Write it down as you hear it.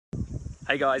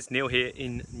Hey guys, Neil here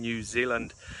in New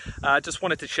Zealand. Just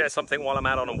wanted to share something while I'm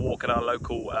out on a walk at our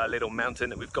local little mountain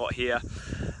that we've got here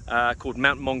called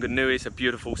Mount Maunganui. It's a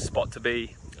beautiful spot to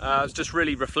be. I was just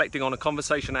really reflecting on a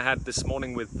conversation I had this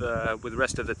morning with the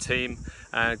rest of the team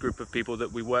and a group of people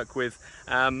that we work with,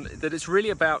 that it's really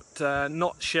about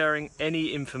not sharing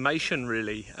any information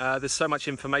really. There's so much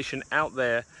information out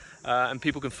there and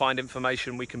people can find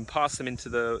information. We can pass them into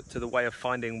the way of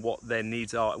finding what their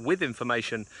needs are with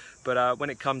information. But when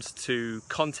it comes to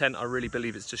content, I really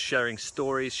believe it's just sharing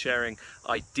stories, sharing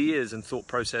ideas and thought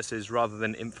processes rather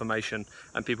than information,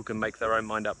 and people can make their own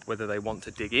mind up whether they want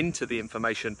to dig into the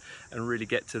information and really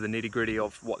get to the nitty-gritty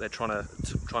of what they're trying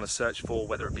to search for,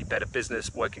 whether it be better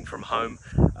business, working from home,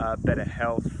 better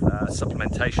health,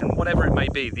 supplementation, whatever it may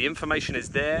be. The information is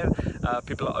there.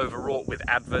 People are overwrought with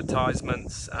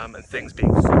advertisements and things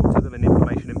being sold to them, and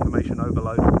information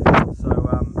overload.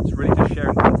 So it's really just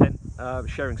sharing content,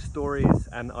 sharing stories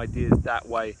and ideas that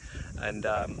way, and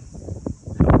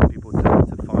helping people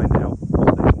to find out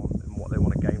what they want and what they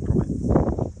want to gain from it.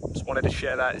 Just wanted to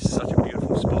share that. It's such a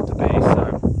beautiful spot to be,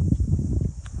 so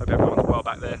hope everyone's well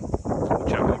back there. We'll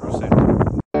chat with you real soon.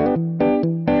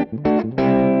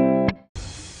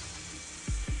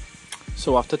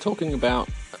 So after talking about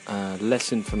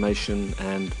less information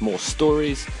and more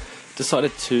stories,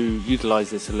 decided to utilize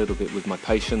this a little bit with my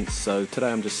patients. So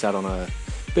today I'm just sat on a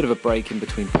bit of a break in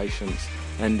between patients,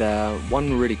 and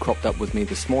one really cropped up with me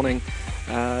this morning,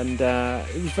 and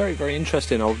it was very, very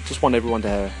interesting. I just want everyone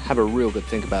to have a real good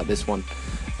think about this one.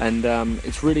 And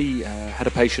it's really had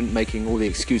a patient making all the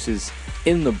excuses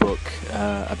in the book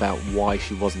about why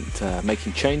she wasn't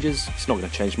making changes. It's not going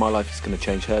to change my life, it's going to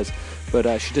change hers, but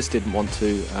she just didn't want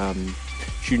to.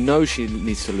 She knows she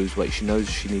needs to lose weight, she knows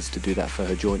she needs to do that for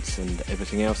her joints and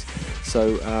everything else.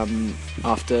 So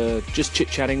after just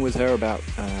chit-chatting with her about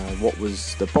what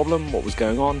was the problem, what was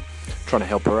going on, trying to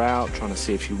help her out, trying to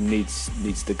see if she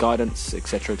needs the guidance,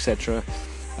 etc., etc.,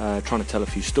 trying to tell a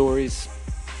few stories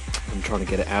and trying to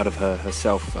get it out of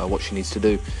herself what she needs to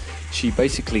do, she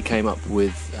basically came up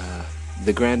with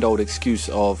the grand old excuse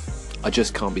of, I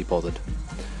just can't be bothered.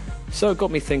 So it got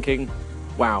me thinking,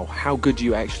 wow, how good do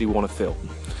you actually want to feel?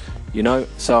 You know,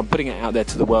 so I'm putting it out there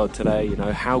to the world today, you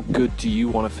know, how good do you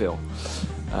want to feel?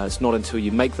 It's not until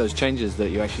you make those changes that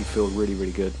you actually feel really,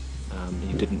 really good.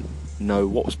 You didn't know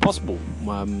what was possible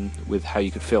with how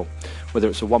you could feel. Whether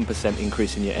it's a 1%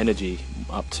 increase in your energy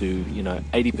up to, you know,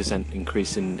 80%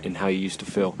 increase in how you used to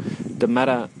feel. Doesn't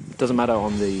matter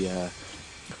on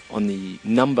the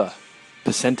number,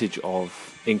 percentage of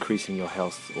increasing your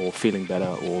health or feeling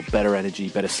better or better energy,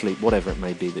 better sleep, whatever it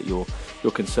may be that your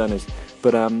concern is.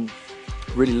 But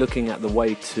really looking at the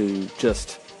way to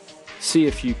just see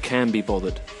if you can be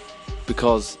bothered,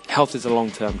 because health is a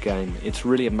long-term game. It's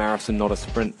really a marathon, not a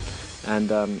sprint. And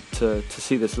to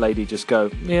see this lady just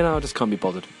go, you know, I just can't be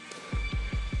bothered.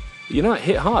 You know, it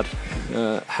hit hard.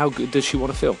 How good does she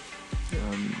want to feel?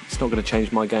 It's not going to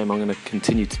change my game. I'm going to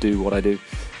continue to do what I do.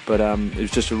 But it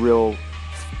was just a real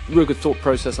good thought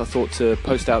process I thought to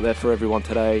post out there for everyone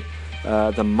today.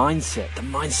 The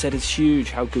mindset is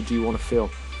huge. How good do you want to feel?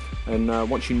 And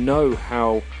once you know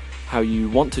how you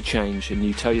want to change, and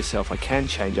you tell yourself, I can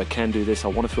change, I can do this, I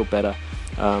want to feel better,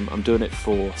 I'm doing it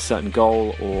for a certain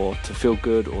goal, or to feel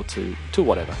good, or to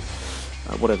whatever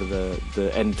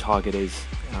the end target is.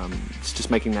 It's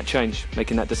just making that change,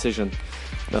 making that decision.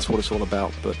 That's what it's all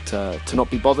about. But to not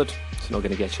be bothered, it's not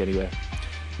going to get you anywhere.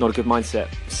 Not a good mindset.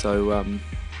 So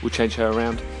we'll change her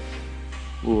around.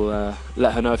 We'll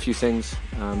let her know a few things.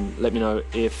 Let me know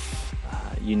if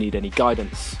you need any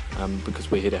guidance,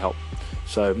 because we're here to help.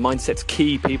 So mindset's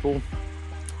key, people.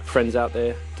 Friends out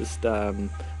there, just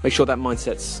make sure that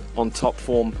mindset's on top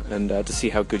form, and to see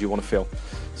how good you want to feel.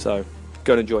 So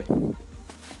go and enjoy.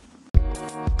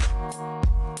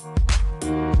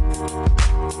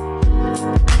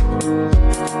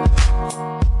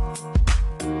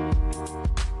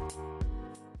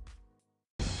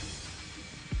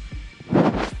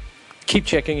 Keep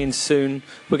checking in soon.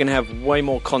 We're going to have way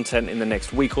more content in the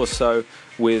next week or so,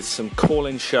 with some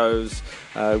call-in shows.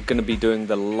 We're going to be doing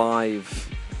the live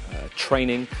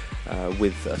training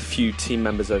with a few team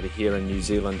members over here in New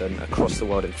Zealand and across the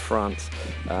world in France.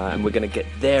 And we're going to get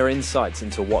their insights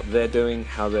into what they're doing,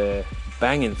 how they're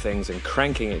banging things and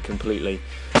cranking it completely,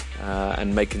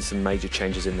 and making some major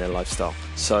changes in their lifestyle.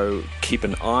 So keep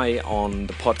an eye on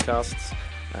the podcasts.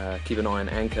 Keep an eye on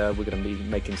Anchor. We're going to be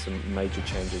making some major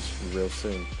changes real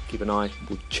soon. Keep an eye.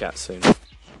 We'll chat soon.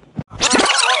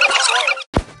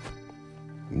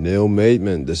 Neil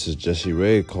Maidman, this is Jesse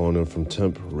Ray calling in from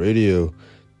Temp Radio.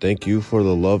 Thank you for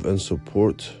the love and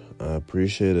support. I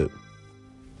appreciate it.